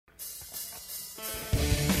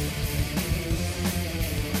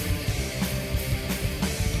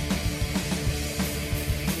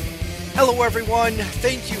Hello everyone,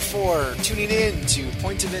 thank you for tuning in to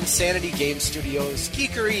Point of Insanity Game Studios'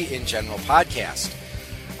 Geekery in General podcast.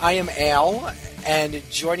 I am Al, and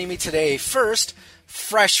joining me today first,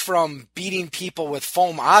 fresh from beating people with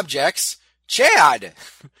foam objects, Chad.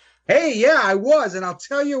 Hey, yeah, I was, and I'll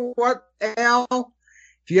tell you what, Al,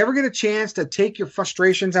 if you ever get a chance to take your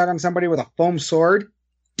frustrations out on somebody with a foam sword,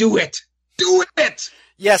 do it. Do it!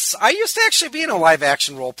 Yes, I used to actually be in a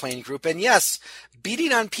live-action role-playing group, and yes,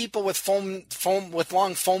 beating on people with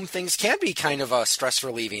long foam things can be kind of stress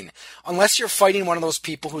relieving. Unless you're fighting one of those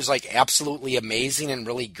people who's like absolutely amazing and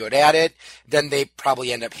really good at it, then they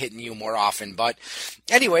probably end up hitting you more often. But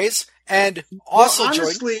anyways, and also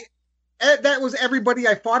honestly, that was everybody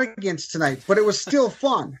I fought against tonight, but it was still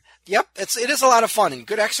fun. Yep, it is a lot of fun and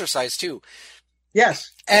good exercise too.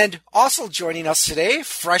 Yes. And also joining us today,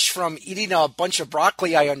 fresh from eating a bunch of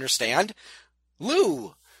broccoli, I understand,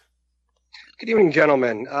 Lou. Good evening,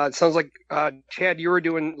 gentlemen. It sounds like, Chad, you were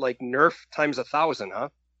doing like Nerf times 1,000, huh?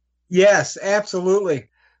 Yes, absolutely.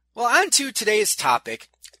 Well, on to today's topic.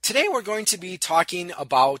 Today we're going to be talking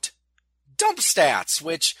about dump stats,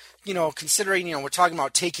 which, considering, we're talking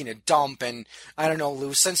about taking a dump, and I don't know,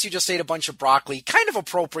 Lou, since you just ate a bunch of broccoli, kind of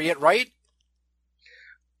appropriate, right?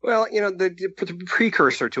 Well, the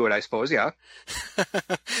precursor to it, I suppose, yeah.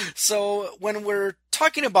 So when we're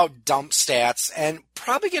talking about dump stats, and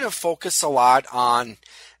probably going to focus a lot on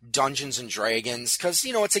Dungeons and Dragons, because,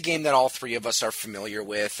 it's a game that all three of us are familiar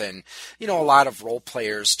with, and, a lot of role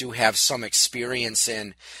players do have some experience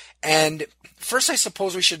in. And first, I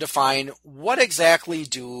suppose we should define what exactly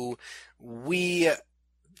do we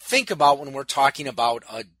think about when we're talking about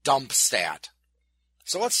a dump stat.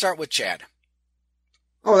 So let's start with Chad.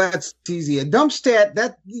 Oh, that's easy. A dump stat,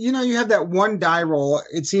 that you have that one die roll.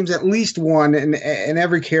 It seems at least one in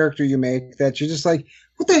every character you make that you're just like,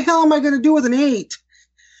 what the hell am I going to do with an 8?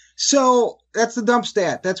 So that's the dump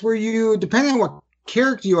stat. That's where you, depending on what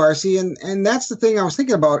character you are, see, and that's the thing I was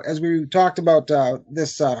thinking about as we talked about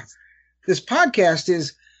this podcast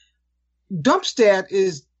is dump stat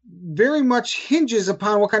is very much hinges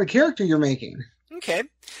upon what kind of character you're making. Okay.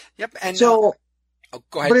 Yep. And so. Oh,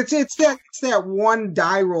 go ahead. But it's that one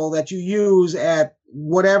die roll that you use at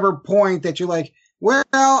whatever point that you're like, well,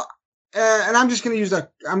 and I'm just going to use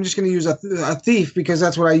a thief because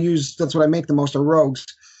that's what I use. That's what I make the most of rogues.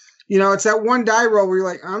 It's that one die roll where you're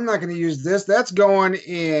like, I'm not going to use this. That's going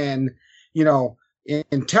in, not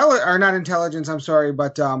intelligence. I'm sorry,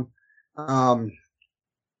 but oh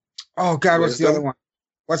God, what's the other one?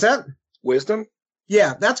 What's that? Wisdom.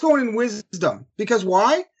 Yeah, that's going in wisdom because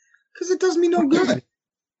why? Because it does me no good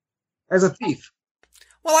as a thief.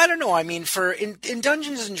 Well, I don't know. I mean, in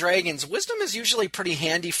Dungeons and Dragons, wisdom is usually pretty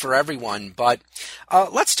handy for everyone. But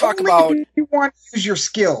let's talk about. You want to use your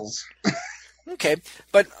skills. Okay,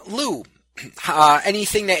 but Lou,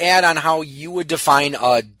 anything to add on how you would define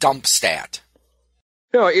a dump stat?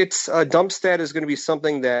 No, it's a dump stat is going to be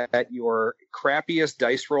something that your crappiest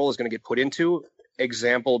dice roll is going to get put into.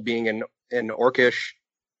 Example being an orcish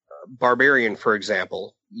barbarian, for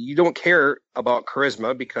example. You don't care about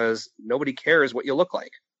charisma because nobody cares what you look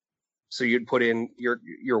like. So you'd put in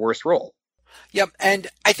your worst roll. Yep, and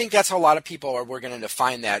I think that's how a lot of people we're going to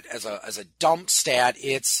define that as a dump stat.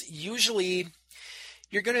 It's usually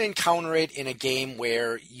you're going to encounter it in a game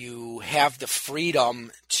where you have the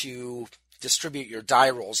freedom to distribute your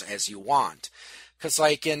die rolls as you want. Because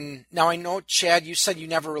now I know, Chad, you said you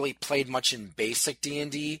never really played much in basic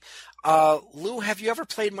D&D. Lou, have you ever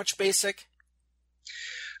played much basic?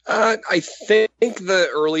 I think the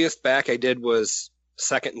earliest back I did was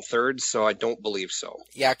second and third, so I don't believe so.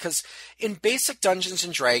 Yeah, because in basic Dungeons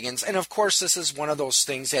and Dragons, and of course this is one of those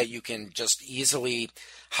things that you can just easily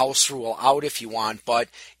house rule out if you want, but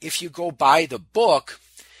if you go by the book,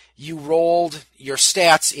 you rolled your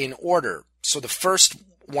stats in order. So the first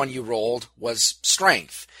one you rolled was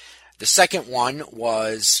strength. The second one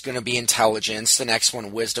was going to be intelligence, the next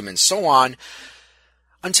one wisdom, and so on,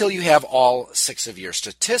 until you have all 6 of your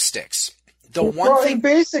statistics. In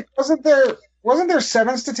basic, wasn't there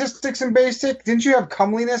 7 statistics in basic? Didn't you have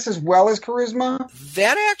comeliness as well as charisma?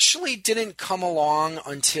 That actually didn't come along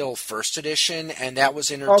until first edition, and that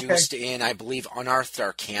was introduced in, I believe, Unearthed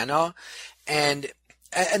Arcana. And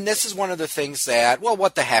this is one of the things that, well,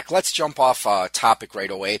 what the heck, let's jump off topic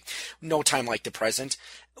right away. No time like the present.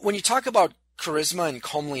 When you talk about charisma and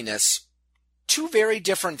comeliness, 2 very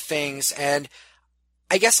different things, and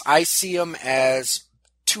I guess I see them as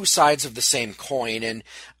 2 sides of the same coin, and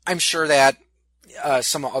I'm sure that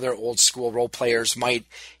some other old school role players might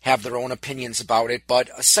have their own opinions about it, but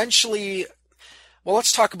essentially, well,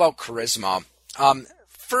 let's talk about charisma.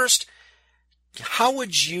 First, how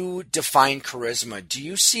would you define charisma? Do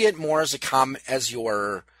you see it more as as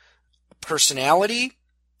your personality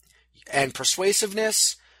and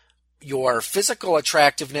persuasiveness, your physical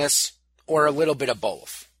attractiveness, or a little bit of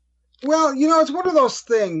both? Well, it's one of those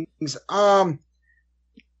things. All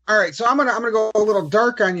right, so I'm gonna go a little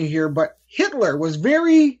dark on you here, but Hitler was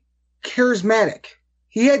very charismatic.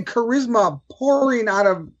 He had charisma pouring out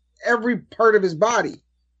of every part of his body,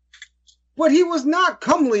 but he was not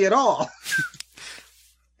comely at all.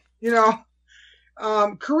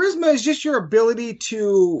 Charisma is just your ability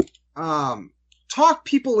to talk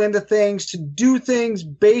people into things, to do things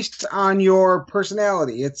based on your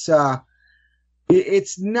personality.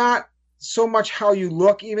 It's not so much how you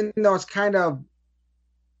look, even though it's kind of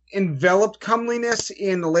enveloped comeliness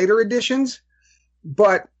in the later editions,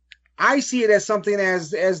 but I see it as something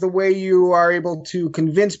as the way you are able to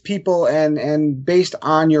convince people and based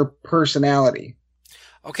on your personality.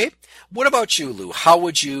 Okay. What about you, Lou? How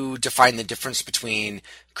would you define the difference between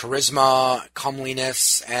charisma,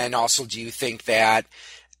 comeliness, and also do you think that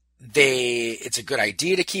it's a good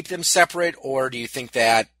idea to keep them separate, or do you think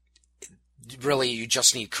that really you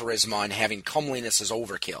just need charisma and having comeliness is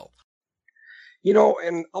overkill?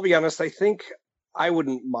 And I'll be honest, I think I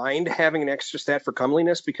wouldn't mind having an extra stat for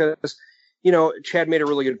comeliness because, Chad made a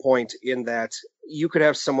really good point in that you could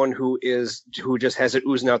have someone who just has it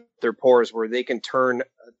oozing out their pores where they can turn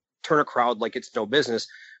a crowd like it's no business,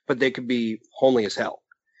 but they could be homely as hell.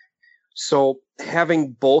 So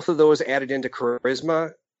having both of those added into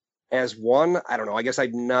charisma as one, I don't know. I guess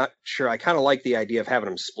I'm not sure. I kind of like the idea of having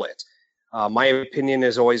them split. My opinion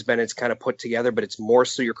has always been it's kind of put together, but it's more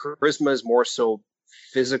so your charisma is more so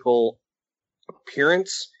physical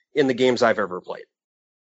appearance in the games I've ever played.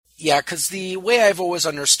 Yeah, because the way I've always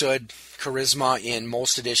understood charisma in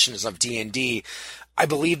most editions of D&D, I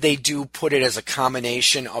believe they do put it as a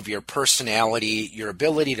combination of your personality, your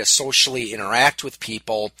ability to socially interact with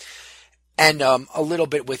people, and a little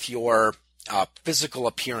bit with your physical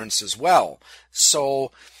appearance as well.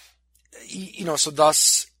 So, so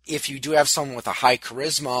thus, if you do have someone with a high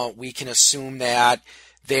charisma, we can assume that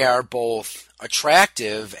they are both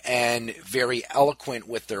attractive and very eloquent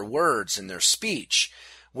with their words and their speech.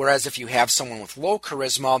 Whereas if you have someone with low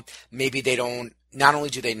charisma, maybe not only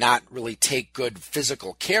do they not really take good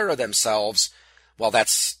physical care of themselves, well,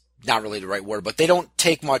 that's not really the right word, but they don't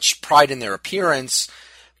take much pride in their appearance,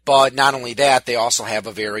 but not only that, they also have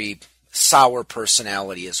a very sour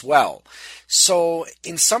personality as well. So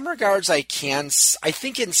in some regards, I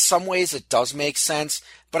think in some ways it does make sense,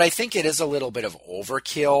 but I think it is a little bit of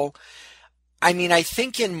overkill. I mean, I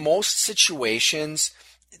think in most situations,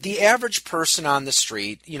 the average person on the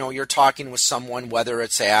street, you're talking with someone, whether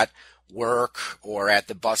it's at work or at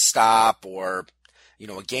the bus stop or,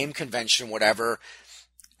 a game convention, whatever.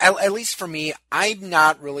 At least for me, I'm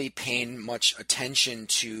not really paying much attention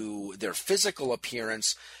to their physical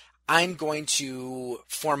appearance. I'm going to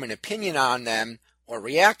form an opinion on them or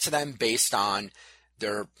react to them based on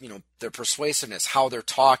their persuasiveness, how they're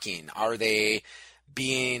talking. Are they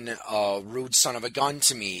being a rude son of a gun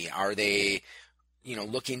to me? Are they,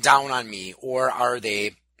 looking down on me? Or are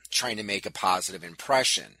they trying to make a positive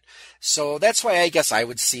impression? So that's why I guess I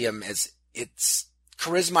would see them as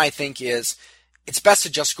charisma, I think it's best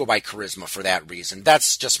to just go by charisma for that reason.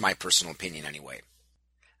 That's just my personal opinion anyway.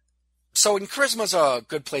 So charisma is a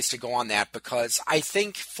good place to go on that because I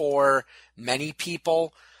think for many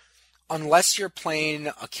people, unless you're playing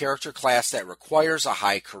a character class that requires a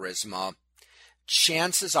high charisma,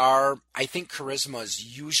 chances are I think charisma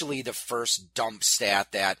is usually the first dump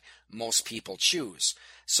stat that most people choose.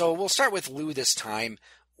 So we'll start with Lou this time.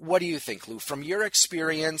 What do you think, Lou? From your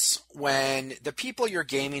experience, when the people you're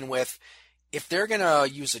gaming with, if they're going to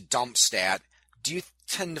use a dump stat, do you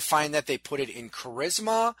tend to find that they put it in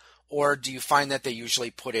charisma, or do you find that they usually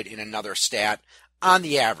put it in another stat on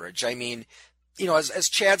the average? I mean, as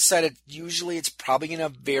Chad said, usually it's probably going to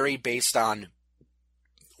vary based on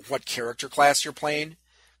what character class you're playing.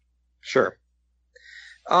 Sure.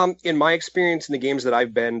 In my experience in the games that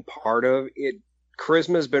I've been part of,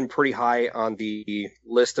 charisma has been pretty high on the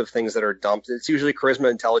list of things that are dumped. It's usually charisma,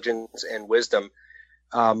 intelligence, and wisdom,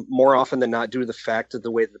 more often than not due to the fact of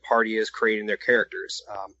the way the party is creating their characters.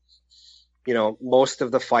 Most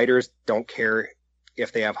of the fighters don't care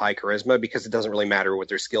if they have high charisma because it doesn't really matter with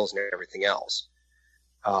their skills and everything else.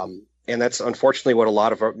 And that's unfortunately what a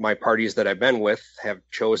lot of my parties that I've been with have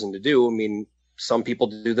chosen to do. I mean, some people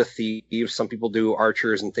do the thieves, some people do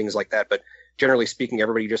archers and things like that. But generally speaking,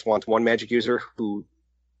 everybody just wants one magic user who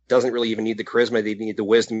doesn't really even need the charisma. They need the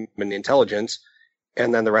wisdom and intelligence.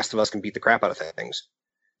 And then the rest of us can beat the crap out of things.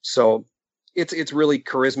 So it's really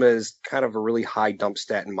charisma is kind of a really high dump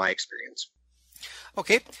stat in my experience.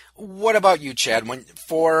 Okay. What about you, Chad?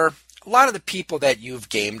 For a lot of the people that you've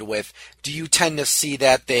gamed with, do you tend to see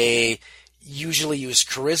that they usually use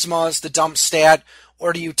charisma as the dump stat,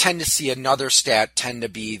 or do you tend to see another stat tend to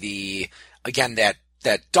be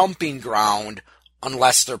that dumping ground,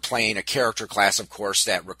 unless they're playing a character class, of course,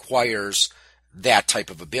 that requires that type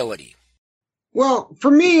of ability? Well, for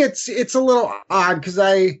me, it's a little odd because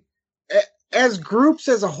as groups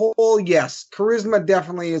as a whole, yes, charisma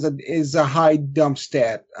definitely is a high dump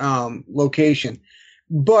stat location,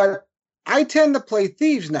 but I tend to play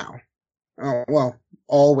thieves now. Oh, well,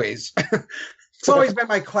 always. It's always been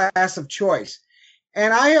my class of choice.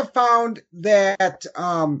 And I have found that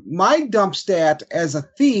my dump stat as a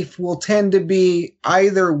thief will tend to be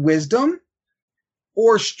either wisdom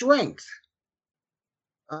or strength,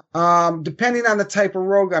 depending on the type of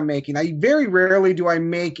rogue I'm making. I very rarely do I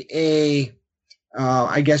make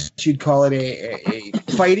I guess you'd call it a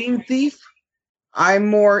fighting thief. I'm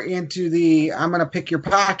more into I'm going to pick your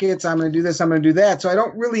pockets, I'm going to do this, I'm going to do that. So I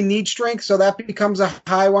don't really need strength, so that becomes a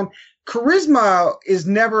high one. Charisma is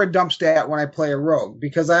never a dump stat when I play a rogue,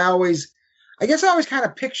 because I always kind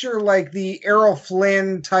of picture like the Errol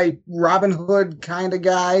Flynn type Robin Hood kind of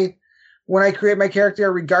guy when I create my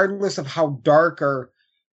character, regardless of how dark or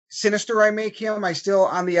sinister I make him. I still,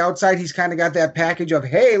 on the outside, he's kind of got that package of,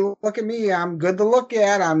 hey, look at me, I'm good to look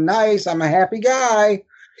at, I'm nice, I'm a happy guy.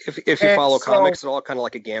 If you follow comics at all, kind of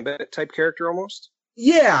like a Gambit type character almost.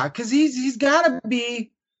 Yeah, because he's got to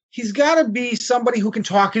be somebody who can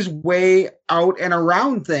talk his way out and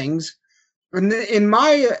around things. And in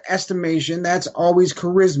my estimation, that's always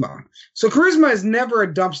charisma. So charisma is never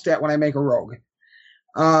a dump stat when I make a rogue.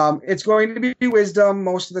 It's going to be wisdom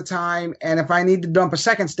most of the time, and if I need to dump a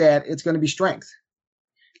second stat, it's going to be strength.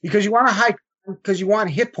 Because you want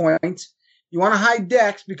hit points, you want a high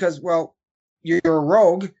dex because, well, you're a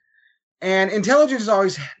rogue, and intelligence is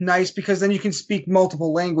always nice because then you can speak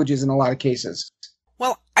multiple languages in a lot of cases.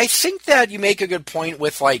 Well, I think that you make a good point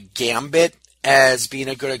with like Gambit as being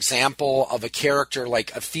a good example of a character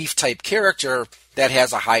like a thief-type character that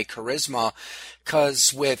has a high charisma,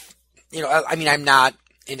 because with, I'm not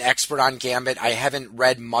an expert on Gambit. I haven't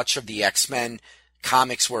read much of the X-Men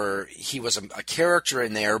comics where he was a character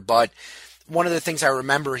in there, but one of the things I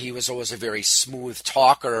remember, he was always a very smooth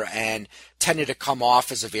talker and tended to come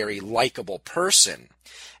off as a very likable person.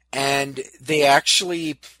 And they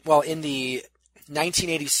actually, in the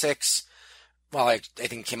 1986, I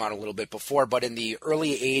think it came out a little bit before, but in the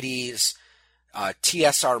early 80s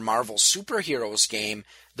TSR Marvel Superheroes game,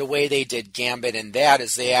 the way they did Gambit in that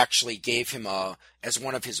is they actually gave him as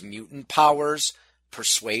one of his mutant powers,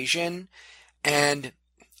 persuasion. And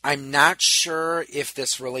I'm not sure if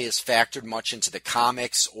this really is factored much into the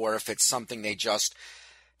comics or if it's something they just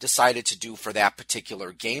decided to do for that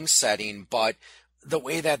particular game setting, but the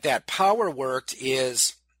way that power worked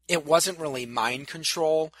is it wasn't really mind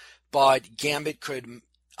control, but Gambit could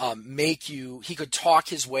he could talk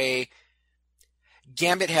his way.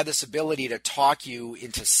 Gambit had this ability to talk you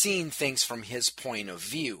into seeing things from his point of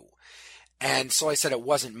view. And so I said it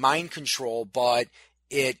wasn't mind control, but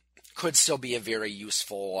it could still be a very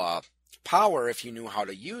useful power if you knew how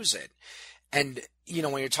to use it. And,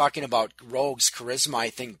 when you're talking about rogues, charisma, I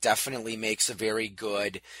think definitely makes a very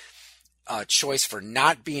good choice for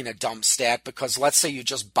not being a dump stat, because let's say you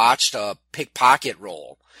just botched a pickpocket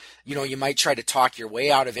roll. You might try to talk your way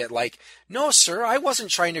out of it like, no, sir, I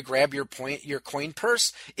wasn't trying to grab your coin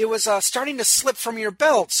purse. It was starting to slip from your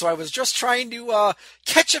belt, so I was just trying to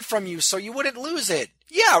catch it from you so you wouldn't lose it.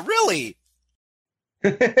 Yeah, really.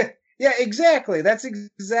 Yeah, exactly. That's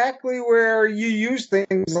exactly where you use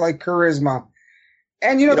things like charisma.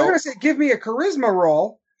 And, they're going to say, give me a charisma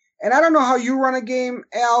roll. And I don't know how you run a game,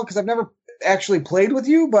 Al, because I've never actually played with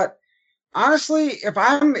you. But honestly, if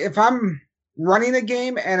I'm running a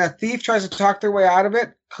game and a thief tries to talk their way out of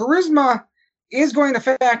it, charisma is going to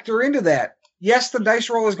factor into that. Yes, the dice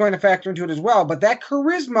roll is going to factor into it as well. But that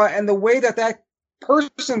charisma and the way that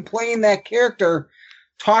person playing that character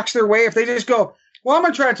talks their way, if they just go, well, I'm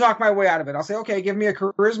going to try to talk my way out of it, I'll say, okay, give me a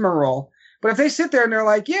charisma roll. But if they sit there and they're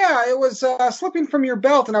like, yeah, it was slipping from your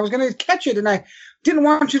belt and I was going to catch it and I didn't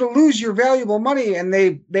want you to lose your valuable money, and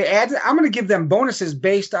they add, I'm going to give them bonuses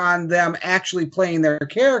based on them actually playing their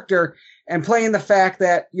character and playing the fact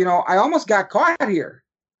that, I almost got caught here.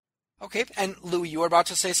 Okay, and Lou, you were about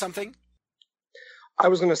to say something? I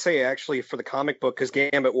was going to say, actually, for the comic book, because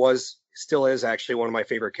Gambit still is actually one of my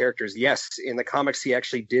favorite characters. Yes, in the comics, he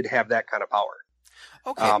actually did have that kind of power.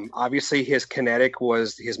 Okay. Obviously, his kinetic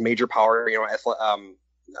was his major power,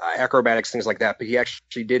 acrobatics, things like that. But he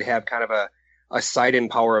actually did have kind of a side-in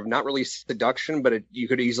power of not really seduction, but you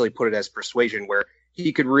could easily put it as persuasion, where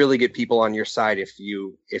he could really get people on your side if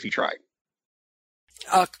you tried.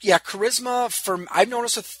 Yeah, charisma, I've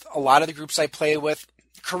noticed with a lot of the groups I play with,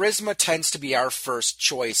 charisma tends to be our first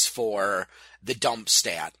choice for the dump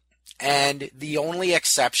stat. And the only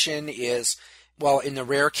exception is, well, in the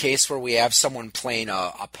rare case where we have someone playing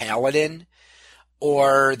a paladin,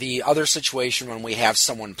 or the other situation when we have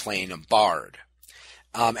someone playing a bard.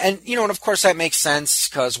 And of course that makes sense,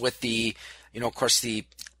 because with the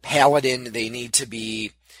paladin, they need to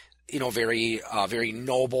be, very, very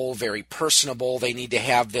noble, very personable. They need to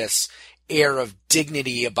have this air of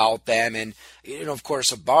dignity about them. And, of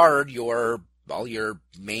course, a bard, your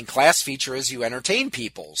main class feature is you entertain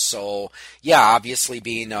people. So, yeah, obviously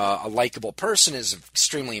being a likable person is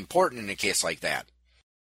extremely important in a case like that.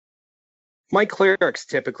 My clerics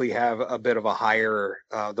typically have a bit of a higher,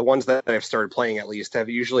 the ones that I've started playing at least, have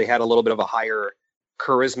usually had a little bit of a higher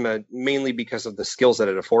charisma, mainly because of the skills that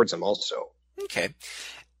it affords them also. Okay.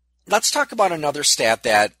 Let's talk about another stat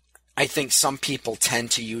that I think some people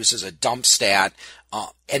tend to use as a dump stat,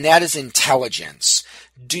 and that is intelligence.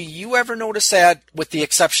 Do you ever notice that, with the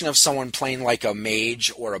exception of someone playing like a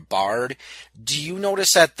mage or a bard, do you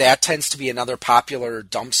notice that tends to be another popular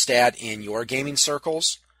dump stat in your gaming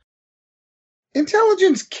circles?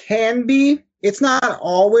 Intelligence can be. It's not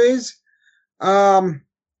always.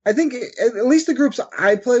 I think at least the groups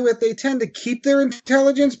I play with, they tend to keep their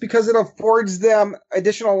intelligence because it affords them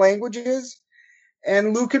additional languages.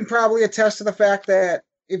 And Lou can probably attest to the fact that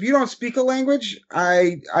if you don't speak a language,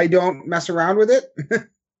 I don't mess around with it.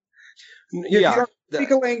 If you don't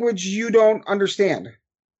speak a language, you don't understand.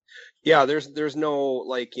 Yeah, there's no,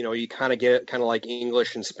 you kind of get kind of like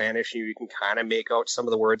English and Spanish, and you can kind of make out some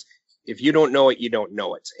of the words. If you don't know it, you don't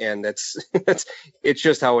know it, and it's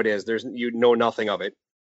just how it is. You know nothing of it.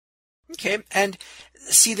 Okay, and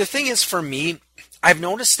see, the thing is, for me, I've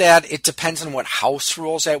noticed that it depends on what house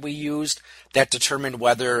rules that we used that determined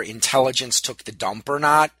whether intelligence took the dump or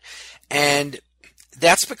not, and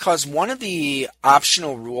that's because one of the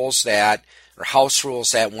optional rules or house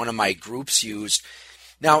rules that one of my groups used.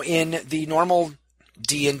 Now, in the normal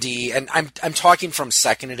D&D, and I'm talking from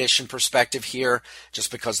 2nd edition perspective here,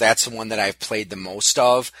 just because that's the one that I've played the most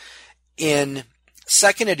of. In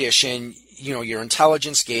 2nd edition, your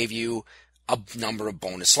intelligence gave you a number of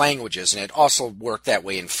bonus languages, and it also worked that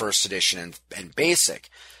way in 1st edition and basic.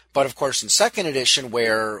 But of course, in 2nd edition,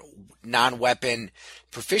 where non-weapon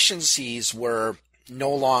proficiencies were no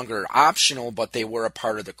longer optional, but they were a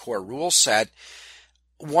part of the core rule set,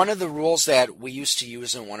 one of the rules that we used to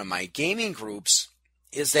use in one of my gaming groups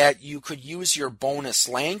is that you could use your bonus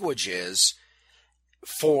languages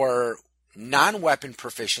for non-weapon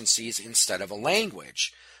proficiencies instead of a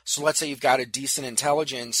language. So let's say you've got a decent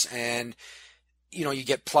intelligence and, you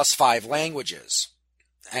get +5 languages.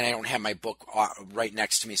 And I don't have my book right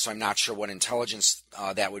next to me, so I'm not sure what intelligence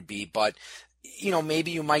that would be. But,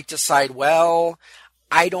 maybe you might decide, well,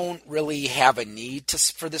 I don't really have a need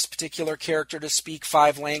for this particular character to speak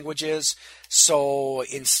 5 languages. So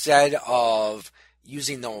instead of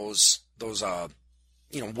using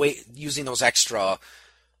using those extra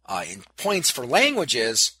points for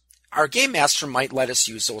languages, our game master might let us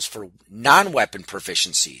use those for non-weapon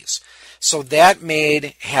proficiencies. So that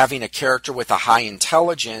made having a character with a high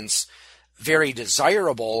intelligence very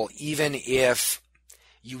desirable, even if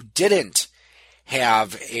you didn't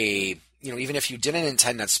have even if you didn't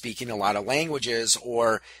intend on speaking a lot of languages,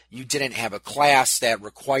 or you didn't have a class that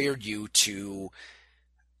required you to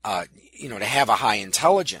to have a high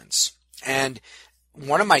intelligence. And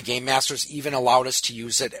one of my game masters even allowed us to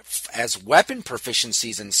use it as weapon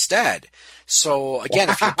proficiencies instead. So again,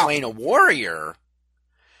 if you're playing a warrior,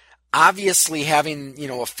 obviously having,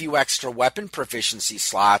 a few extra weapon proficiency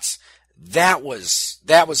slots, that was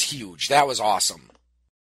huge. That was awesome.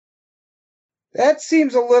 That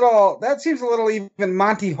seems a little even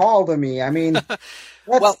Monty Hall to me. I mean,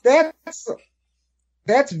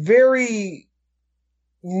 that's very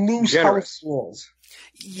loose house rules.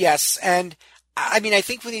 Yes, and I mean, I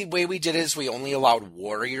think the way we did it is we only allowed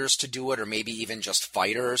warriors to do it, or maybe even just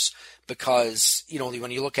fighters, because,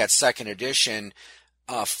 when you look at 2nd edition,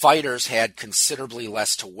 fighters had considerably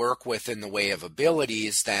less to work with in the way of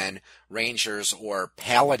abilities than rangers or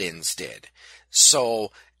paladins did.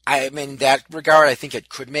 So, in that regard, I think it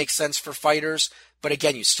could make sense for fighters, but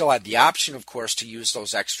again, you still had the option, of course, to use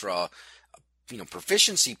those extra,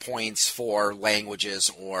 proficiency points for languages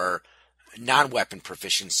or non-weapon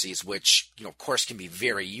proficiencies, which, of course, can be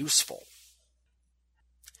very useful.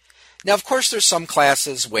 Now, of course, there's some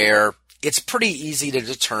classes where it's pretty easy to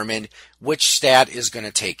determine which stat is going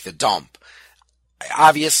to take the dump.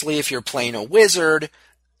 Obviously, if you're playing a wizard,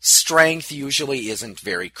 strength usually isn't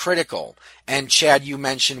very critical. And Chad, you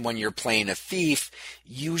mentioned when you're playing a thief,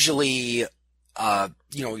 usually,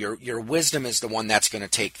 your wisdom is the one that's going to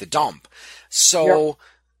take the dump. So, yep.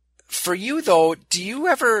 For you though, do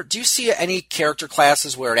you see any character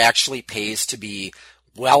classes where it actually pays to be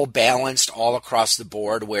well balanced all across the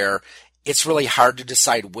board, where it's really hard to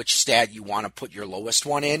decide which stat you want to put your lowest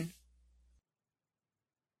one in?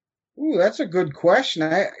 Ooh, that's a good question.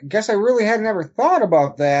 I guess I really had never thought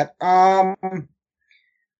about that. I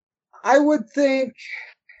would think.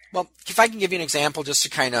 Well, if I can give you an example, just to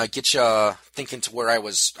kind of get you thinking to where I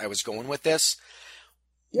was going with this.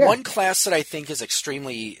 Yeah. One class that I think is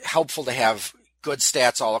extremely helpful to have good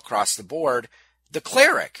stats all across the board, the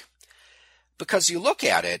cleric, because you look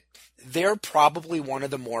at it, they're probably one of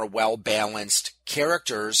the more well-balanced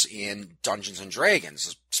characters in Dungeons and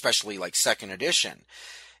Dragons, especially like second edition.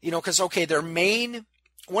 Because, okay,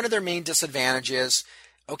 one of their main disadvantages,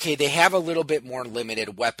 okay, they have a little bit more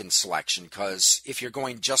limited weapon selection, because if you're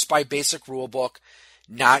going just by basic rulebook,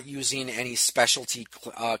 not using any specialty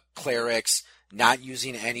clerics, not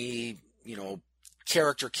using any,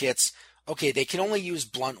 character kits, okay, they can only use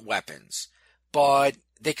blunt weapons, but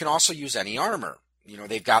they can also use any armor.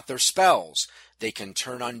 They've got their spells. They can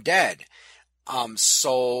turn undead.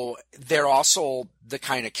 So they're also the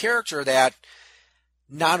kind of character that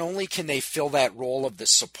not only can they fill that role of the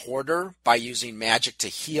supporter by using magic to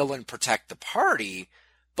heal and protect the party,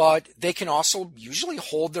 but they can also usually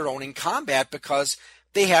hold their own in combat because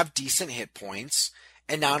they have decent hit points.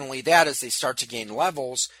 And not only that, as they start to gain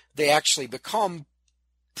levels, they actually become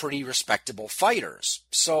pretty respectable fighters.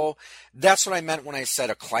 So that's what I meant when I said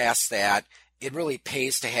a class that it really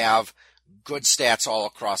pays to have good stats all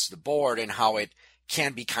across the board, and how it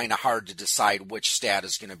can be kind of hard to decide which stat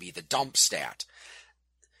is going to be the dump stat.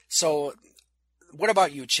 So what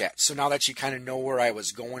about you, Chet? So now that you kind of know where I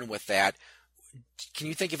was going with that, can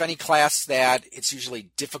you think of any class that it's usually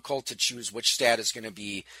difficult to choose which stat is going to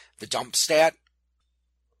be the dump stat?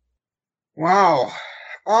 Wow.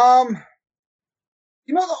 The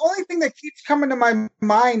only thing that keeps coming to my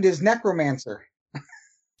mind is Necromancer.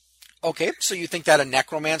 Okay, so you think that a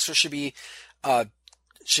Necromancer should be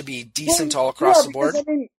decent all across the board?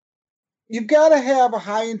 You've got to have a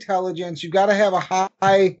high intelligence. You've got to have a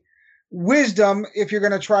high wisdom if you're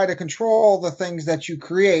going to try to control the things that you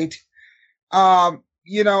create. And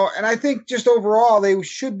I think just overall they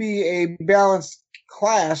should be a balanced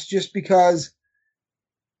class, just because,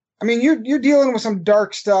 you're dealing with some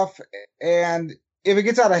dark stuff, and if it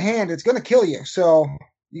gets out of hand, it's going to kill you. So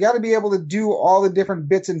you got to be able to do all the different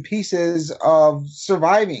bits and pieces of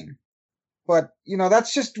surviving. But,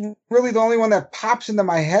 that's just really the only one that pops into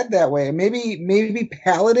my head that way. Maybe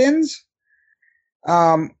paladins.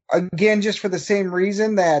 Again, just for the same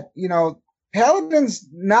reason that, paladins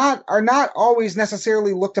are not always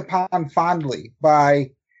necessarily looked upon fondly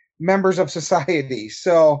by members of society.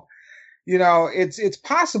 So, it's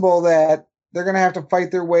possible that they're going to have to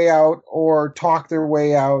fight their way out, or talk their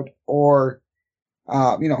way out, or,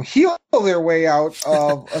 heal their way out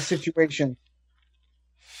of a situation.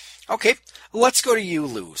 Okay, let's go to you,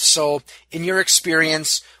 Lou. So, in your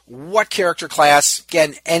experience, what character class,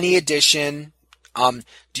 again, any edition,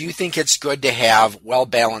 do you think it's good to have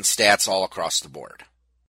well-balanced stats all across the board?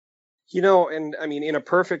 In a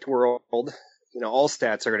perfect world, all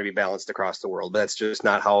stats are going to be balanced across the world, but that's just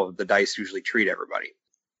not how the dice usually treat everybody.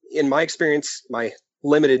 In my experience, my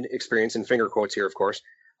limited experience, in finger quotes here, of course,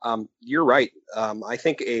 you're right. I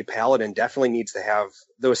think a paladin definitely needs to have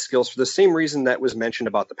those skills for the same reason that was mentioned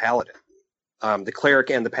about the paladin. The cleric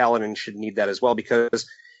and the paladin should need that as well, because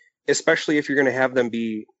especially if you're going to have them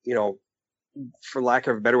be, for lack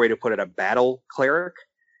of a better way to put it, a battle cleric,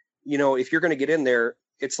 if you're going to get in there,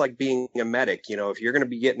 it's like being a medic. If you're going to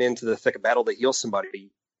be getting into the thick of battle to heal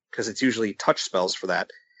somebody, because it's usually touch spells for that,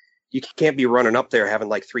 you can't be running up there having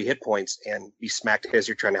like 3 hit points and be smacked as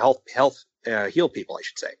you're trying to heal people, I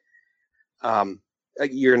should say.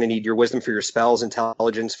 You're going to need your wisdom for your spells,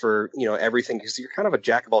 intelligence for, everything, because you're kind of a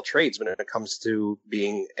jack of all trades when it comes to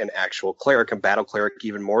being an actual cleric, a battle cleric,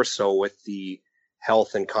 even more so with the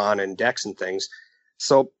health and con and dex and things.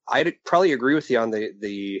 So I'd probably agree with you on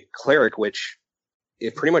the cleric, which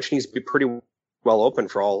it pretty much needs to be pretty well open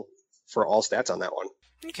for all stats on that one.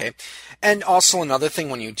 Okay. And also another thing,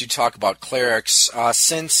 when you do talk about clerics,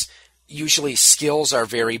 since usually skills are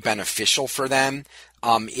very beneficial for them,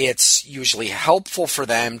 it's usually helpful for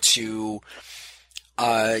them to,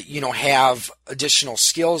 have additional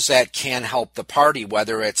skills that can help the party,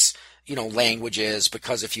 whether it's, languages,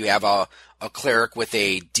 because if you have a cleric with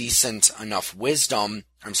a decent enough wisdom,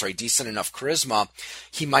 decent enough charisma,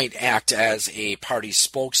 he might act as a party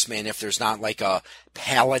spokesman if there's not like a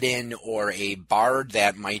paladin or a bard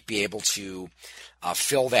that might be able to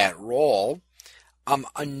fill that role.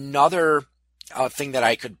 Another thing that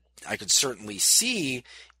I could certainly see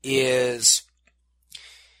is,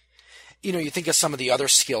 you think of some of the other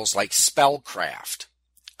skills like spellcraft.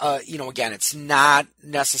 Again, it's not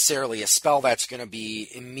necessarily a spell that's going to be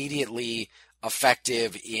immediately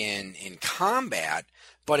effective in combat,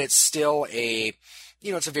 but it's still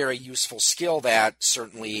it's a very useful skill that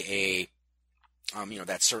certainly a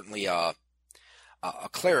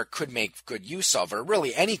cleric could make good use of, or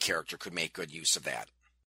really any character could make good use of that.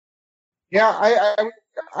 Yeah,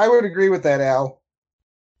 I would agree with that, Al.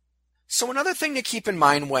 So another thing to keep in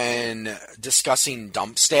mind when discussing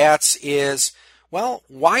dump stats is, well,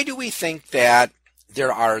 why do we think that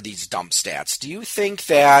there are these dump stats? Do you think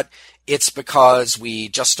that it's because we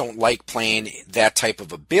just don't like playing that type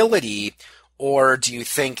of ability, or do you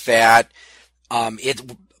think that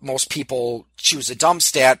most people choose a dump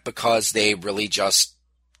stat because they really just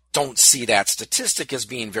don't see that statistic as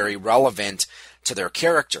being very relevant to their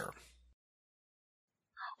character?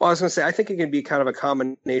 Well, I was going to say, I think it can be kind of a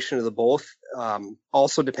combination of the both,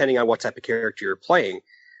 also depending on what type of character you're playing.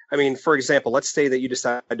 I mean, for example, let's say that you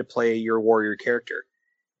decide to play your warrior character.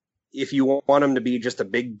 If you want him to be just a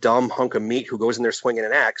big, dumb hunk of meat who goes in there swinging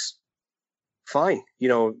an axe, fine.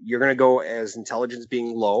 You're going to go as intelligence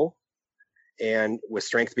being low and with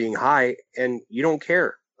strength being high, and you don't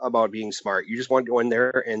care about being smart. You just want to go in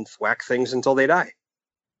there and thwack things until they die.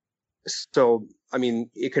 So, I mean,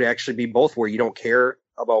 it could actually be both, where you don't care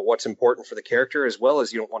about what's important for the character as well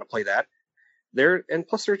as you don't want to play that. And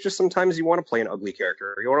plus there's just sometimes you want to play an ugly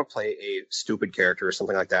character, or you want to play a stupid character or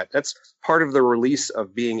something like that. That's part of the release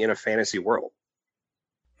of being in a fantasy world.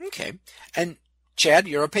 Okay. And Chad,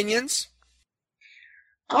 your opinions?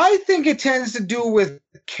 I think it tends to do with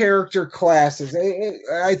character classes.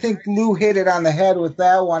 I think Lou hit it on the head with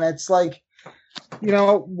that one. It's like,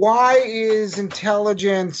 why is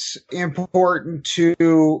intelligence important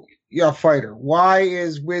to a fighter? Why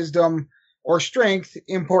is wisdom or strength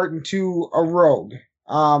important to a rogue?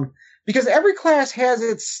 Because every class has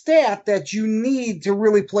its stat that you need to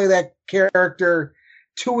really play that character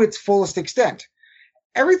to its fullest extent.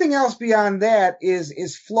 Everything else beyond that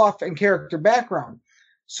is fluff and character background.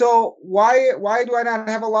 So why do I not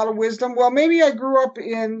have a lot of wisdom? Well, maybe I grew up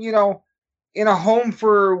in a home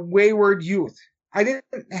for wayward youth. I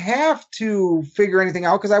didn't have to figure anything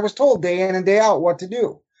out because I was told day in and day out what to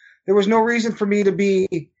do. There was no reason for me to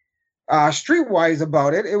be streetwise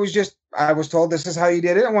about it. It was just, I was told this is how you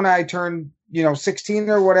did it. And when I turned, 16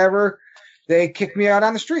 or whatever, they kicked me out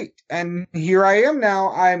on the street. And here I am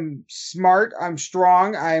now. I'm smart. I'm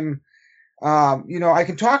strong. I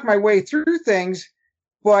can talk my way through things,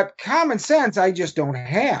 but common sense, I just don't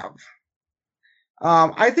have.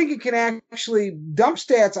 I think it can actually, dump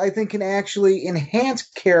stats, I think can actually enhance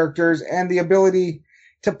characters, and the ability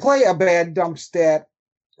to play a bad dump stat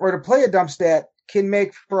or to play a dump stat can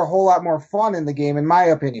make for a whole lot more fun in the game, in my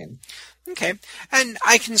opinion. Okay. And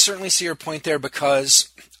I can certainly see your point there, because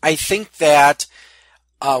I think that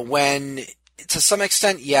when, to some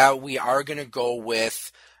extent, we are going to go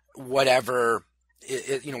with whatever,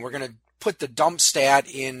 we're going to put the dump stat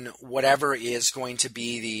in whatever is going to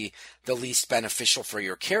be the least beneficial for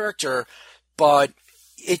your character, but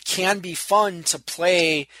it can be fun to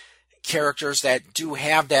play characters that do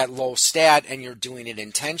have that low stat and you're doing it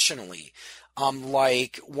intentionally.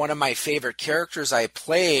 Like one of my favorite characters I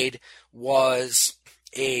played was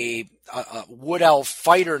a wood elf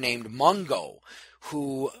fighter named Mungo,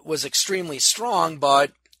 who was extremely strong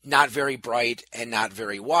but not very bright and not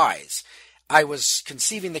very wise. I was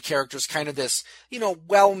conceiving the character as kind of this,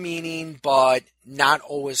 well-meaning but not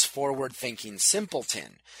always forward-thinking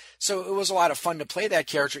simpleton. So it was a lot of fun to play that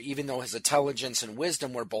character, even though his intelligence and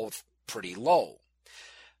wisdom were both pretty low.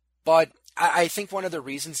 But I think one of the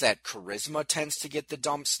reasons that charisma tends to get the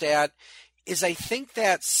dump stat is I think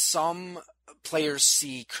that some players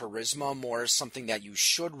see charisma more as something that you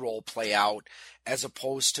should role play out, as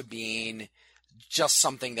opposed to being just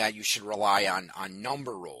something that you should rely on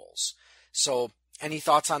number rolls. So, any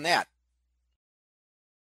thoughts on that?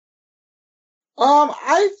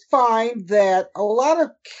 I find that a lot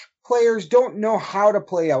of players don't know how to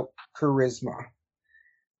play out charisma.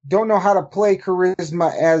 Don't know how to play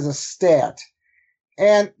charisma as a stat.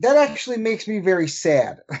 And that actually makes me very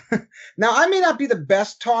sad. Now, I may not be the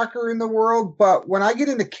best talker in the world, but when I get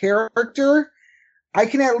into character, I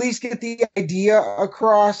can at least get the idea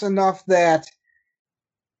across enough that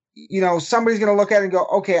somebody's going to look at it and go,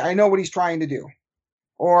 okay, I know what he's trying to do.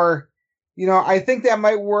 Or, I think that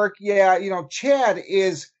might work. Yeah, Chad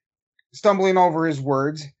is stumbling over his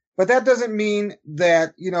words, but that doesn't mean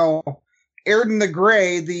that, Airden the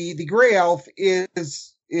Grey, the Grey Elf,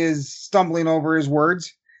 is stumbling over his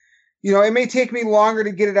words. It may take me longer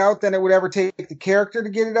to get it out than it would ever take the character to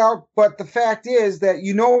get it out, but the fact is that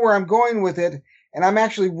you know where I'm going with it, and I'm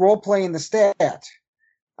actually role-playing the stat.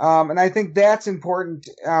 And I think that's important,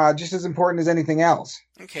 just as important as anything else.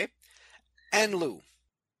 Okay. And Lou?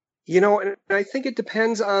 And I think it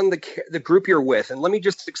depends on the group you're with. And let me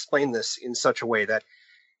just explain this in such a way that,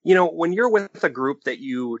 when you're with a group that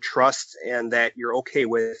you trust and that you're okay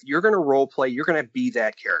with, you're going to role play. You're going to be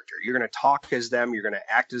that character. You're going to talk as them. You're going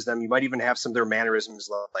to act as them. You might even have some of their mannerisms,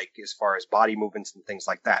 like as far as body movements and things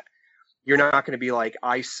like that. You're not going to be like,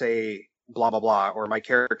 I say blah, blah, blah, or my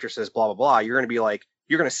character says blah, blah, blah. You're going to be like,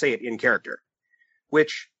 you're going to say it in character,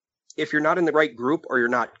 which if you're not in the right group or you're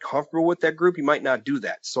not comfortable with that group, you might not do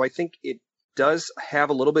that. So I think it does have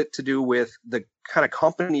a little bit to do with the kind of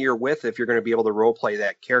company you're with if you're going to be able to role play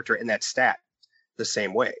that character and that stat the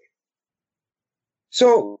same way.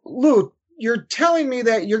 So, Lou, you're telling me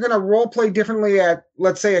that you're going to role play differently at,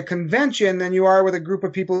 let's say, a convention than you are with a group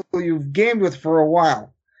of people who you've gamed with for a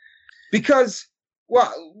while. Because,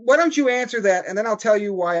 well, why don't you answer that, and then I'll tell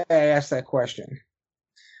you why I asked that question.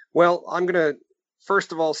 Well, I'm going to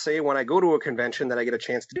first of all say when I go to a convention that I get a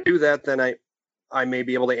chance to do that, then I may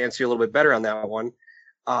be able to answer you a little bit better on that one.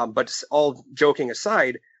 But all joking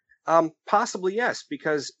aside, possibly yes,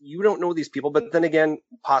 because you don't know these people. But then again,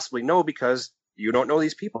 possibly no, because you don't know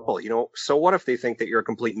these people. So what if they think that you're a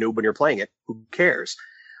complete noob when you're playing it? Who cares?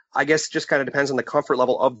 I guess it just kind of depends on the comfort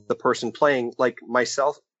level of the person playing. Like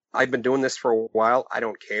myself, I've been doing this for a while. I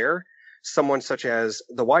don't care. Someone such as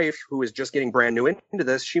the wife, who is just getting brand new into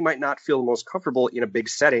this, she might not feel the most comfortable in a big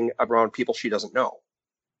setting around people she doesn't know.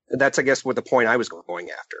 That's, I guess, what the point I was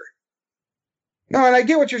going after. No, and I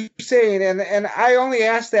get what you're saying, and I only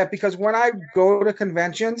ask that because when I go to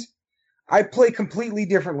conventions, I play completely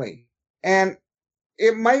differently. And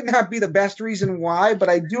it might not be the best reason why, but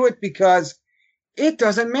I do it because it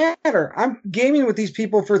doesn't matter. I'm gaming with these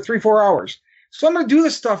people for 3-4 hours. So I'm going to do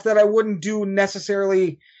the stuff that I wouldn't do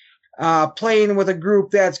necessarily playing with a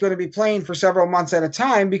group that's going to be playing for several months at a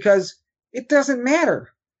time because it doesn't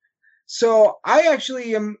matter. So I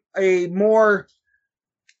actually am a more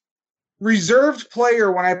reserved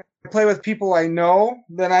player when I play with people I know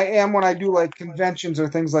than I am when I do like conventions or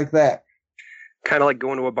things like that. Kind of like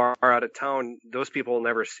going to a bar out of town. Those people will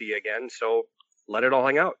never see you again, so let it all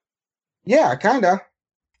hang out. Yeah, kind of.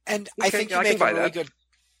 And okay, I think you make a really good...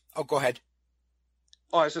 Oh, go ahead.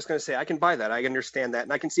 Oh, I was just going to say, I can buy that. I understand that.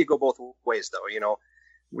 And I can see it go both ways, though,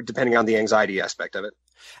 depending on the anxiety aspect of it.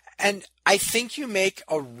 And I think you make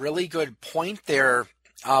a really good point there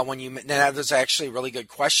that was actually a really good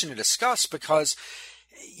question to discuss because,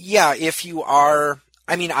 yeah, if you are,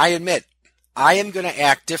 I admit, I am going to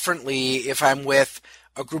act differently if I'm with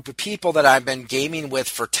a group of people that I've been gaming with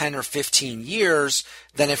for 10 or 15 years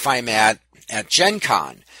than if I'm at Gen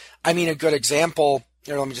Con. A good example...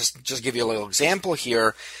 let me just give you a little example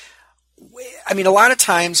here. A lot of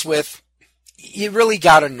times you really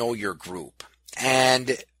got to know your group.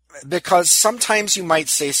 And because sometimes you might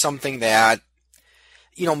say something that,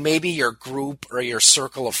 maybe your group or your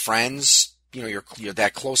circle of friends, your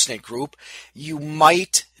that close-knit group, you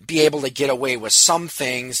might be able to get away with some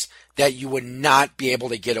things that you would not be able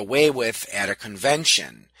to get away with at a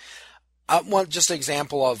convention. Just an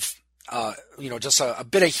example of just a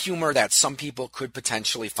bit of humor that some people could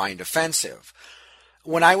potentially find offensive.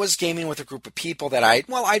 When I was gaming with a group of people that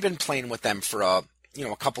I'd been playing with them for a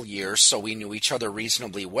couple years, so we knew each other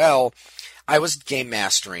reasonably well. I was game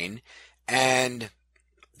mastering, and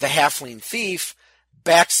the halfling thief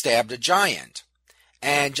backstabbed a giant.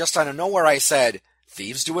 And just out of nowhere, I said,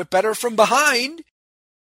 "Thieves do it better from behind."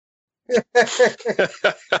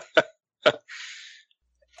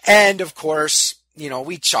 And of course,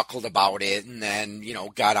 we chuckled about it and then,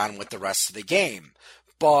 got on with the rest of the game.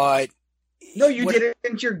 But no, you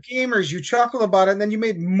didn't. You're gamers. You chuckled about it and then you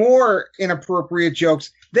made more inappropriate jokes.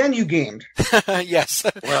 Then you gamed. Yes.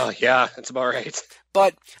 Well, yeah, that's about right.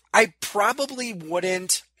 But I probably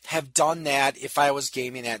wouldn't have done that if I was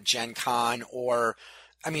gaming at Gen Con or,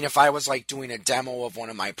 if I was like doing a demo of one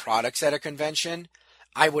of my products at a convention,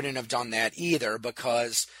 I wouldn't have done that either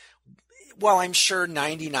because... well, I'm sure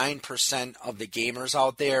 99% of the gamers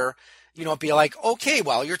out there, be like, okay,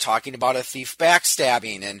 well, you're talking about a thief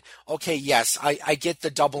backstabbing. And, okay, yes, I get the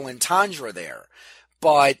double entendre there.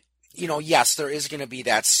 But, yes, there is going to be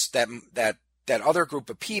that other group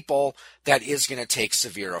of people that is going to take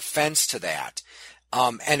severe offense to that.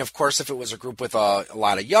 And of course, if it was a group with a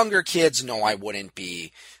lot of younger kids, no, I wouldn't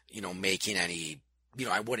be, making any,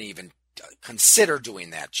 I wouldn't even consider doing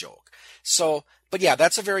that joke. So, but yeah,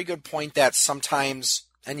 that's a very good point that sometimes,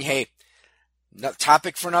 and hey,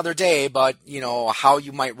 topic for another day, but how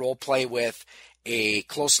you might role play with a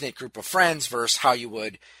close-knit group of friends versus how you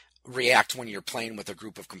would react when you're playing with a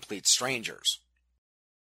group of complete strangers.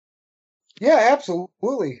 Yeah,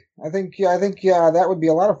 absolutely. I think that would be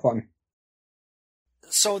a lot of fun.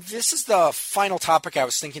 So this is the final topic I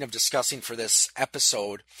was thinking of discussing for this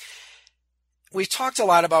episode. We've talked a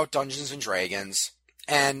lot about Dungeons and Dragons,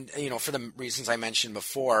 and for the reasons I mentioned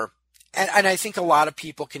before, and I think a lot of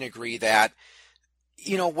people can agree that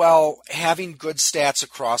having good stats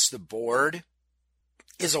across the board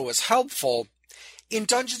is always helpful. In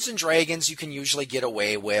Dungeons and Dragons, you can usually get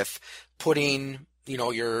away with putting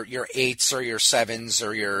your 8s or your 7s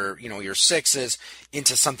or your 6s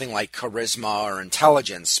into something like charisma or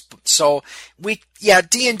intelligence. So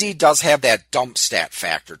D&D does have that dump stat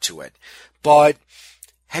factor to it. But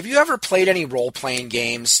have you ever played any role-playing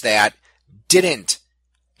games that didn't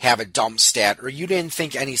have a dump stat, or you didn't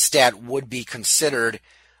think any stat would be considered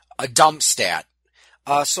a dump stat?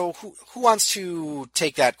 So who wants to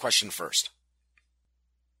take that question first?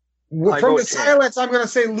 From the silence, I'm going to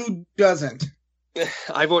say Lou doesn't.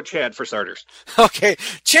 I vote Chad for starters. Okay,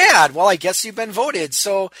 Chad. Well, I guess you've been voted.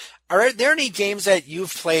 So are there any games that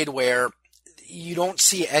you've played where you don't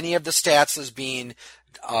see any of the stats as being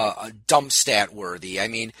dump stat worthy? I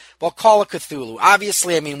mean, Call of Cthulhu.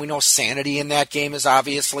 Obviously, we know sanity in that game is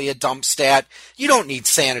obviously a dump stat. You don't need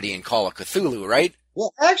sanity in Call of Cthulhu, right?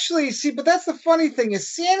 Well, actually, but that's the funny thing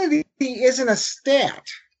is sanity isn't a stat.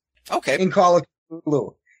 Okay. In Call of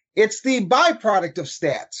Cthulhu. It's the byproduct of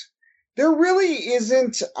stats. There really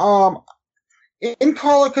isn't, in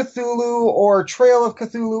Call of Cthulhu or Trail of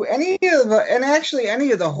Cthulhu, any of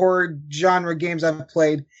the horror genre games I've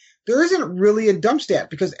played, there isn't really a dump stat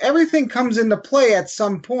because everything comes into play at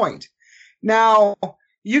some point. Now,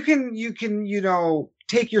 you can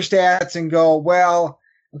take your stats and go, well,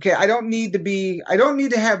 okay, I don't need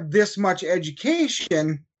to have this much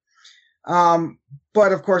education.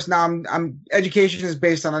 But of course now education is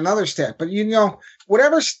based on another stat, but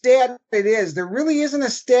whatever stat it is, there really isn't a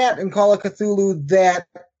stat in Call of Cthulhu that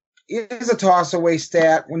is a toss away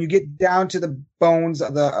stat when you get down to the bones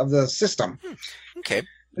of the system. Okay.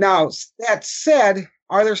 Now, that said,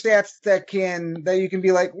 are there stats that you can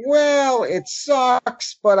be like, well, it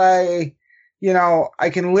sucks, but I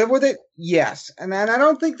can live with it? Yes. And then I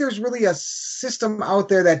don't think there's really a system out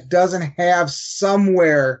there that doesn't have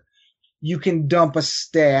somewhere you can dump a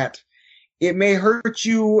stat. It may hurt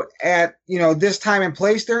you at, this time and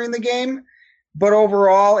place during the game, but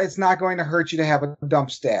overall, it's not going to hurt you to have a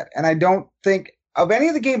dump stat. And I don't think of any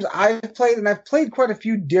of the games I've played, and I've played quite a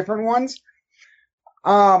few different ones,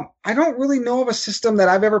 I don't really know of a system that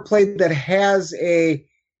I've ever played that has a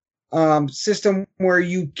system where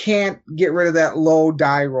you can't get rid of that low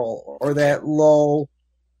die roll or that low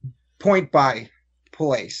point buy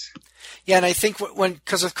place. Yeah, and I think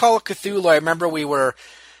because of Call of Cthulhu, I remember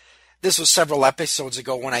this was several episodes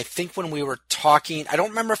ago when we were talking, I don't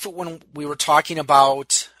remember when we were talking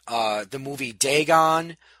about the movie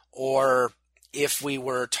Dagon, or if we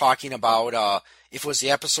were talking about, if it was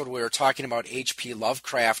the episode we were talking about H.P.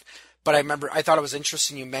 Lovecraft, but I thought it was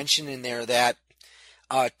interesting you mentioned in there that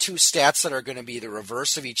two stats that are going to be the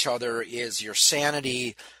reverse of each other is your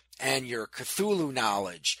sanity and your Cthulhu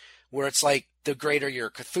knowledge, where it's like the greater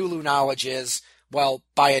your Cthulhu knowledge is, well,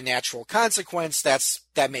 by a natural consequence,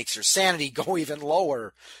 that makes your sanity go even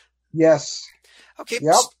lower. Yes. Okay.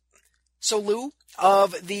 Yep. So, Lou,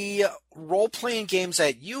 of the role-playing games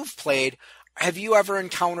that you've played, have you ever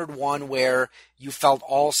encountered one where you felt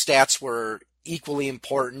all stats were equally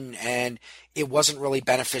important and it wasn't really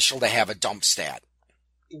beneficial to have a dump stat?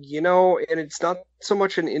 And it's not so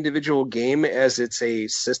much an individual game as it's a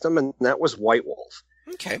system, and that was White Wolf.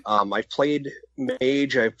 Okay. I've played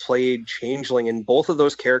Mage, I've played Changeling, and both of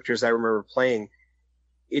those characters I remember playing,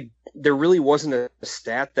 there really wasn't a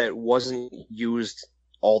stat that wasn't used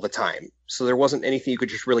all the time. So there wasn't anything you could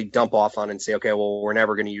just really dump off on and say, okay, well, we're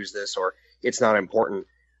never going to use this, or it's not important.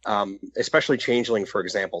 Especially Changeling, for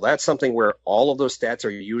example. That's something where all of those stats are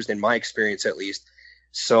used, in my experience at least.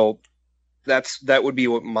 So that would be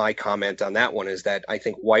what my comment on that one is, that I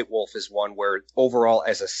think White Wolf is one where overall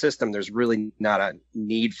as a system, there's really not a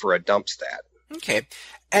need for a dump stat. Okay.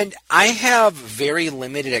 And I have very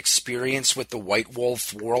limited experience with the White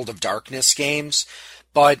Wolf World of Darkness games,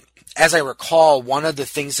 but as I recall, one of the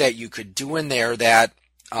things that you could do in there that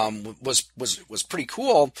was pretty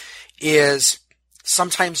cool is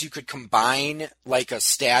sometimes you could combine like a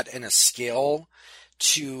stat and a skill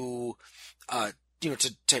to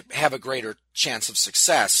to have a greater chance of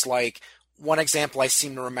success. Like one example I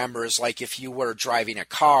seem to remember is like if you were driving a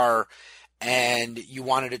car and you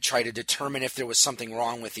wanted to try to determine if there was something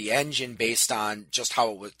wrong with the engine based on just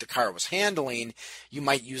how the car was handling, you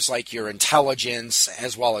might use like your intelligence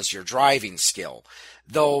as well as your driving skill.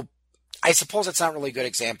 Though I suppose it's not really a good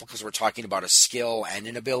example because we're talking about a skill and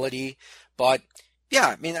an ability. But yeah,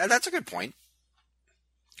 I mean, that's a good point.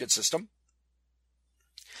 Good system.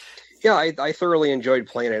 Yeah, I thoroughly enjoyed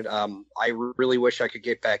playing it. I really wish I could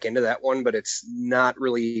get back into that one, but it's not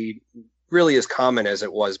really as common as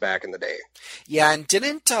it was back in the day. Yeah, and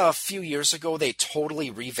didn't a few years ago they totally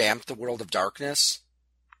revamped the World of Darkness?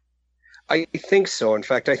 I think so. In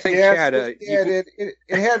fact, I think Chad. It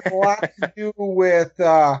had a lot to do with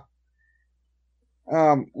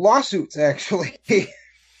lawsuits, actually.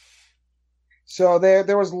 So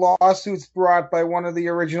there was lawsuits brought by one of the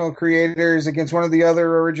original creators against one of the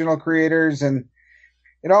other original creators, and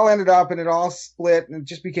it all ended up and it all split and it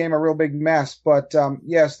just became a real big mess. But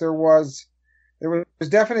yes, there was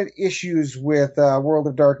definite issues with World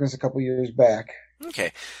of Darkness a couple years back.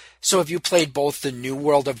 Okay. So have you played both the new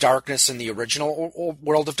World of Darkness and the original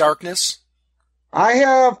World of Darkness? I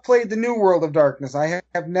have played the new World of Darkness. I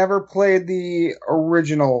have never played the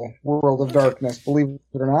original World of Darkness, believe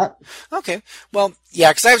it or not. Okay. Well,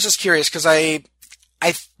 yeah, because I was just curious because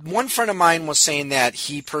one friend of mine was saying that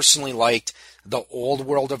he personally liked the old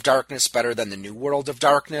World of Darkness better than the new World of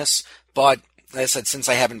Darkness. But like I said, since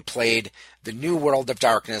I haven't played the new World of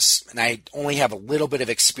Darkness and I only have a little bit of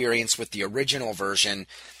experience with the original version,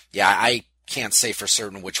 yeah, I can't say for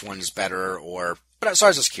certain which one is better so I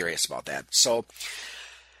was just curious about that. So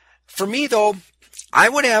for me, though, I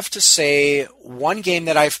would have to say one game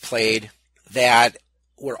that I've played that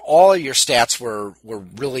where all of your stats were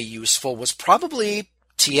really useful was probably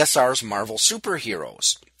TSR's Marvel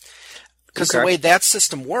Superheroes. Because the way that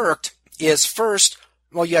system worked is first,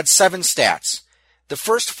 well, you had 7 stats. The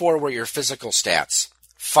first 4 were your physical stats: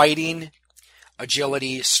 fighting,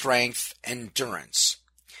 agility, strength, endurance.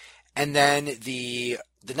 And then the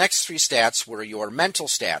next 3 stats were your mental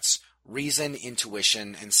stats: reason,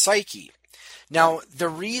 intuition, and psyche. Now, the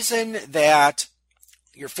reason that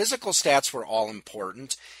your physical stats were all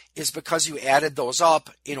important is because you added those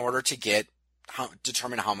up in order to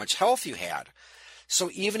determine how much health you had. So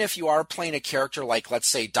even if you are playing a character like, let's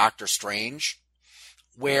say, Doctor Strange,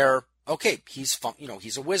 where, okay, he's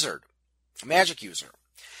a wizard, a magic user,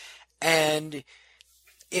 and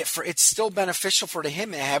it's still beneficial for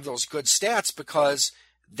him to have those good stats because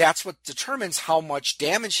that's what determines how much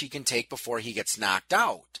damage he can take before he gets knocked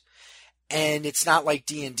out. And it's not like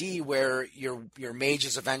D&D where your mage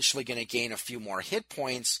is eventually going to gain a few more hit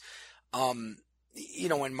points. In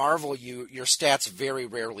Marvel, your stats very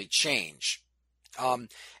rarely change. And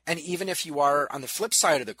even if you are on the flip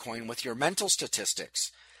side of the coin with your mental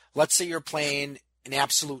statistics, let's say you're playing an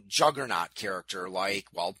absolute juggernaut character like,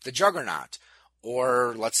 well, the Juggernaut,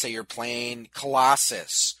 or let's say you're playing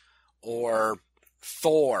Colossus or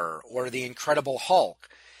Thor or the Incredible Hulk.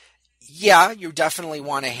 Yeah, you definitely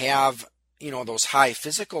want to have, those high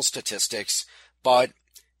physical statistics, but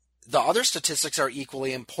the other statistics are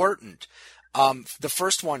equally important. The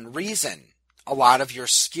first one, reason. A lot of your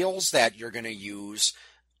skills that you're going to use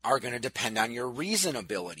are going to depend on your reason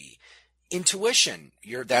ability. Intuition,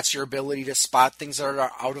 that's your ability to spot things that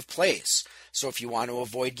are out of place. So if you want to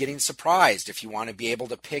avoid getting surprised, if you want to be able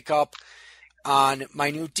to pick up on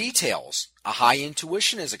minute details, a high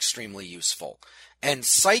intuition is extremely useful. And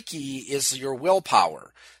psyche is your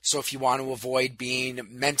willpower. So if you want to avoid being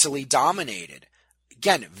mentally dominated,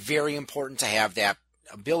 again, very important to have that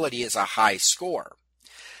ability as a high score.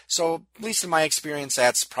 So at least in my experience,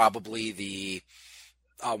 that's probably the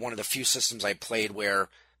one of the few systems I played where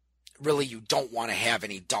really you don't want to have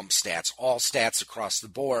any dump stats. All stats across the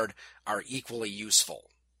board are equally useful.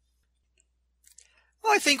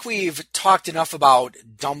 Well, I think we've talked enough about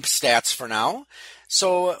dump stats for now.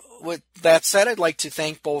 So with that said, I'd like to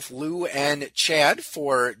thank both Lou and Chad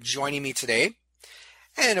for joining me today.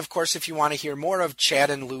 And of course, if you want to hear more of Chad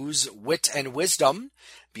and Lou's wit and wisdom,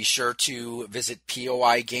 be sure to visit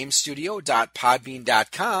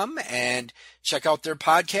poigamestudio.podbean.com and check out their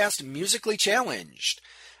podcast, Musically Challenged.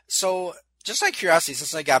 So just out of curiosity,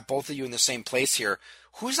 since I got both of you in the same place here,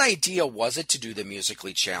 whose idea was it to do the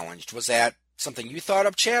Musically Challenged? Was that something you thought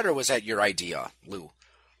up, Chad, or was that your idea, Lou?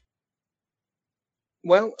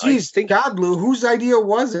 Well, God, Lou, whose idea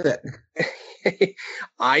was it?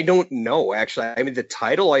 I don't know, actually. I mean, the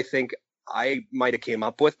title I think I might have came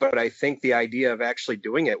up with, but I think the idea of actually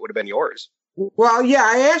doing it would have been yours. Well, yeah,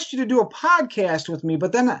 I asked you to do a podcast with me,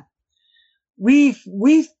 but then we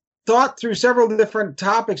thought through several different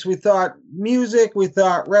topics. We thought music, we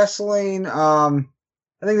thought wrestling. I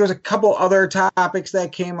think there was a couple other topics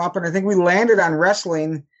that came up, and I think we landed on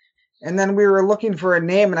wrestling. And then we were looking for a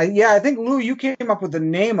name, and I think Lou, you came up with the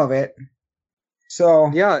name of it.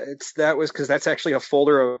 So yeah, that was because that's actually a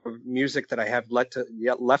folder of music that I have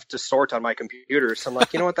left to sort on my computer. So I'm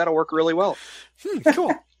like, you know what, that'll work really well.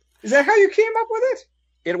 Cool. Is that how you came up with it?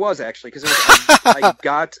 It was actually because I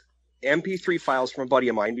got MP3 files from a buddy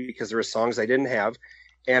of mine because there were songs I didn't have,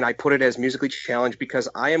 and I put it as musically challenged because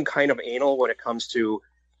I am kind of anal when it comes to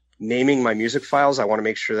naming my music files. I want to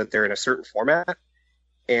make sure that they're in a certain format,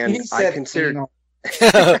 and I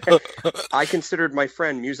considered my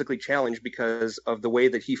friend musically challenged because of the way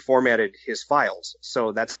that he formatted his files.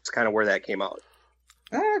 So that's kind of where that came out.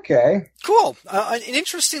 Okay. Cool. An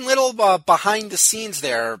interesting little behind the scenes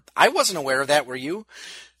there. I wasn't aware of that. Were you?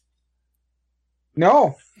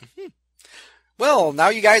 No. Mm-hmm. Well, now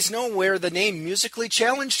you guys know where the name Musically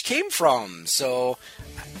Challenged came from. So,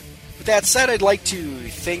 with that said, I'd like to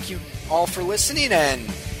thank you all for listening and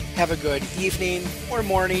have a good evening or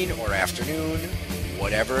morning or afternoon,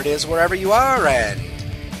 whatever it is, wherever you are, and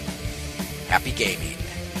happy gaming.